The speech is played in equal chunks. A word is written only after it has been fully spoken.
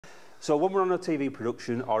So when we're on a TV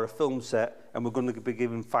production or a film set and we're going to be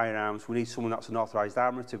giving firearms, we need someone that's an authorised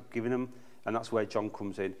armourer to give them, and that's where John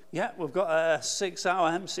comes in. Yeah, we've got a 6-hour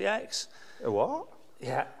MCX. A what?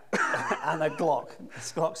 Yeah, and a Glock.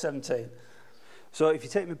 It's Glock 17. So if you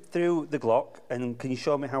take me through the Glock, and can you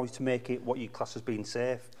show me how to make it what you class as being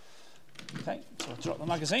safe? Okay, so I'll drop the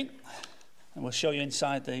magazine, and we'll show you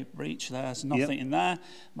inside the breech. There's nothing in there.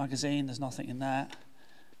 Magazine, there's nothing in there.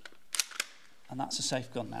 And that's a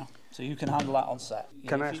safe gun now. So you can handle that on set.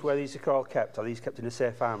 Can I ask where these are all kept? Are these kept in a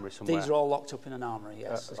safe armoury somewhere? These are all locked up in an armoury,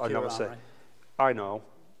 yes. I know,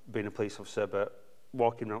 being a police officer, but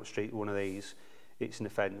walking around the street with one of these, it's an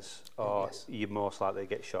offence, or you're most likely to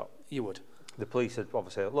get shot. You would. The police would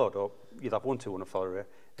obviously load up, you'd have 1-2 on a follower,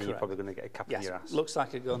 and you're probably going to get a cap in your ass. Looks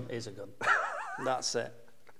like a gun is a gun. That's it.